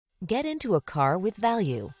Get into a car with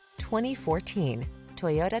value. 2014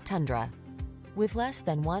 Toyota Tundra. With less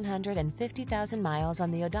than 150,000 miles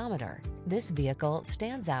on the odometer, this vehicle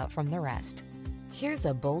stands out from the rest. Here's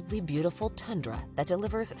a boldly beautiful Tundra that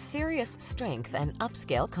delivers serious strength and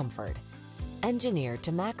upscale comfort. Engineered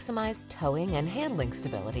to maximize towing and handling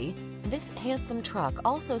stability, this handsome truck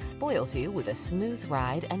also spoils you with a smooth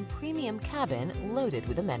ride and premium cabin loaded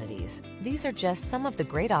with amenities. These are just some of the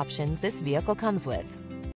great options this vehicle comes with: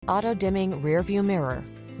 auto-dimming rear-view mirror,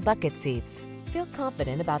 bucket seats. Feel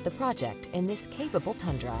confident about the project in this capable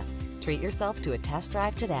Tundra. Treat yourself to a test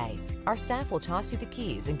drive today. Our staff will toss you the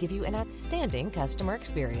keys and give you an outstanding customer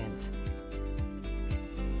experience.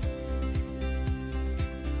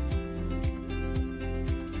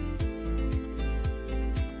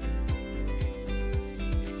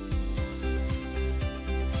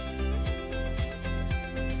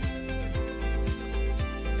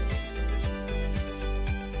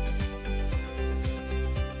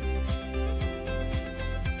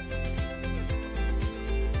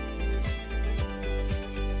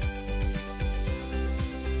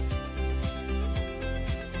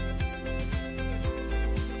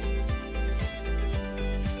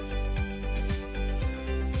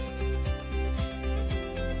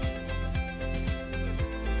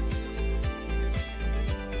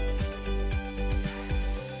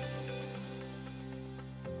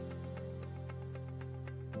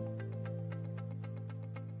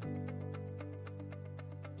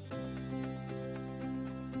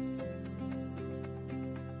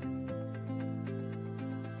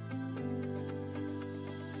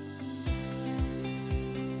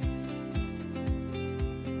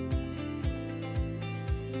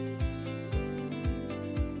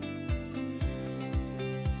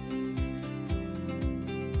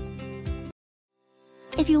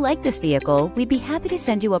 If you like this vehicle, we'd be happy to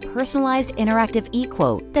send you a personalized interactive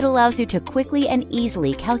e-quote that allows you to quickly and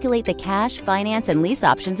easily calculate the cash, finance, and lease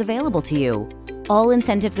options available to you. All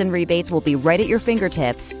incentives and rebates will be right at your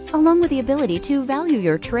fingertips, along with the ability to value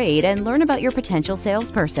your trade and learn about your potential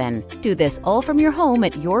salesperson. Do this all from your home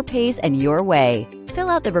at your pace and your way. Fill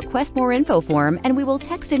out the Request More Info form and we will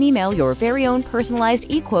text and email your very own personalized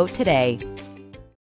e-quote today.